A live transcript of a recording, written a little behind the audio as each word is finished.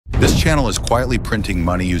This channel is quietly printing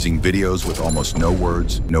money using videos with almost no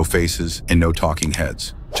words, no faces, and no talking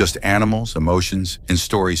heads. Just animals, emotions, and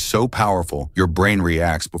stories so powerful, your brain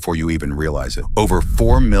reacts before you even realize it. Over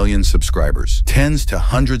 4 million subscribers, tens to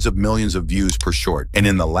hundreds of millions of views per short, and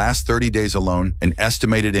in the last 30 days alone, an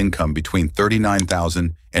estimated income between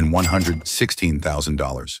 $39,000 and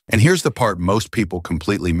 $116,000. And here's the part most people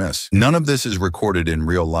completely miss. None of this is recorded in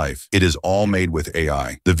real life. It is all made with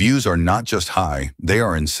AI. The views are not just high, they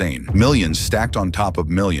are insane. Millions stacked on top of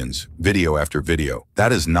millions, video after video.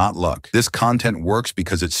 That is not luck. This content works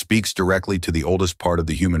because it speaks directly to the oldest part of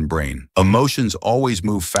the human brain. Emotions always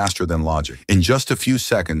move faster than logic. In just a few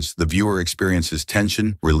seconds, the viewer experiences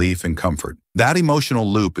tension, relief, and comfort. That emotional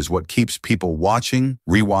loop is what keeps people watching,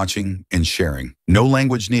 rewatching, and sharing. No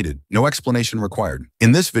language needed, no explanation required.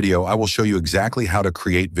 In this video, I will show you exactly how to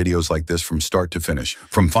create videos like this from start to finish.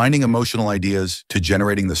 From finding emotional ideas, to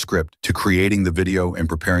generating the script, to creating the video and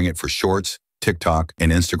preparing it for shorts, TikTok,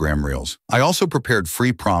 and Instagram Reels. I also prepared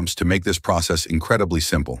free prompts to make this process incredibly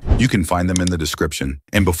simple. You can find them in the description.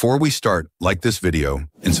 And before we start, like this video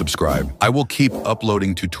and subscribe. I will keep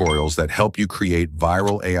uploading tutorials that help you create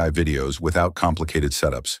viral AI videos without complicated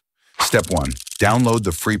setups. Step 1. Download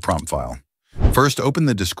the free prompt file. First, open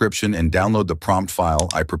the description and download the prompt file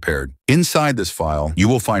I prepared. Inside this file, you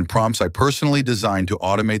will find prompts I personally designed to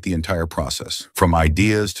automate the entire process, from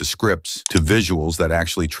ideas to scripts to visuals that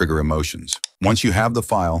actually trigger emotions. Once you have the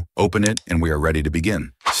file, open it and we are ready to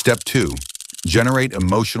begin. Step 2. Generate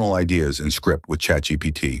emotional ideas and script with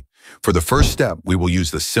ChatGPT. For the first step, we will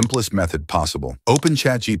use the simplest method possible. Open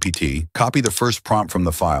ChatGPT, copy the first prompt from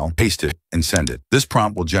the file, paste it, and send it. This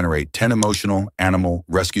prompt will generate 10 emotional, animal,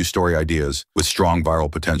 rescue story ideas with strong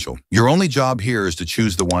viral potential. Your only job here is to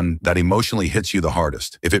choose the one that emotionally hits you the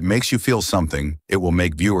hardest. If it makes you feel something, it will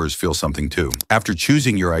make viewers feel something too. After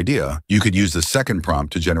choosing your idea, you could use the second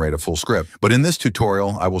prompt to generate a full script. But in this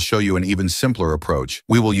tutorial, I will show you an even simpler approach.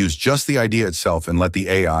 We will use just the idea itself and let the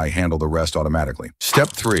AI handle the rest automatically. Step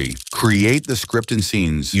 3. Create the script and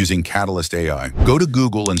scenes using Catalyst AI. Go to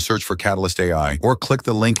Google and search for Catalyst AI or click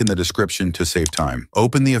the link in the description to save time.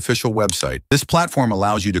 Open the official website. This platform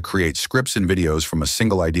allows you to create scripts and videos from a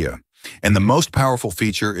single idea. And the most powerful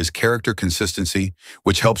feature is character consistency,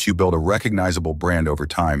 which helps you build a recognizable brand over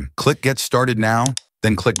time. Click Get Started Now,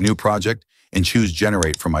 then click New Project and choose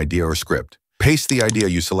Generate from Idea or Script. Paste the idea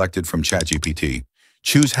you selected from ChatGPT.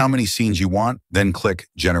 Choose how many scenes you want, then click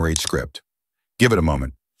Generate Script. Give it a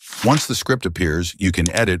moment. Once the script appears, you can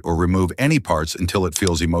edit or remove any parts until it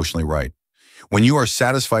feels emotionally right. When you are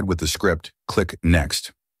satisfied with the script, click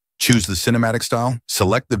Next. Choose the cinematic style.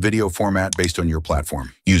 Select the video format based on your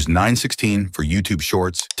platform. Use 9:16 for YouTube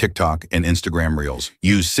Shorts, TikTok, and Instagram Reels.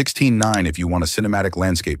 Use 16:9 if you want a cinematic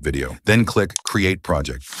landscape video. Then click Create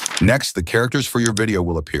Project. Next, the characters for your video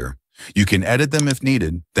will appear. You can edit them if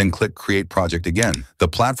needed, then click Create Project again. The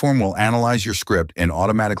platform will analyze your script and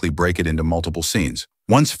automatically break it into multiple scenes.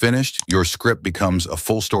 Once finished, your script becomes a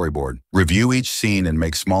full storyboard. Review each scene and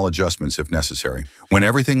make small adjustments if necessary. When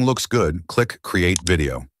everything looks good, click Create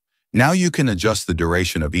Video. Now you can adjust the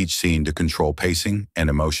duration of each scene to control pacing and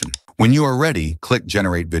emotion. When you are ready, click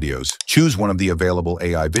Generate Videos. Choose one of the available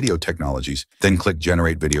AI video technologies, then click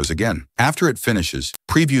Generate Videos again. After it finishes,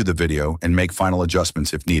 preview the video and make final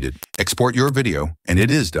adjustments if needed. Export your video, and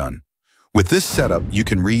it is done. With this setup, you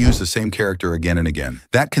can reuse the same character again and again.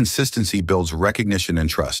 That consistency builds recognition and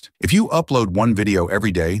trust. If you upload one video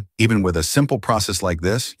every day, even with a simple process like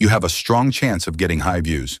this, you have a strong chance of getting high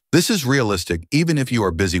views. This is realistic even if you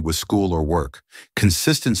are busy with school or work.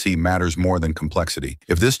 Consistency matters more than complexity.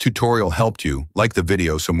 If this tutorial helped you, like the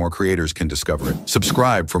video so more creators can discover it.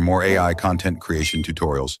 Subscribe for more AI content creation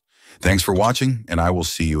tutorials. Thanks for watching, and I will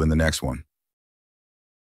see you in the next one.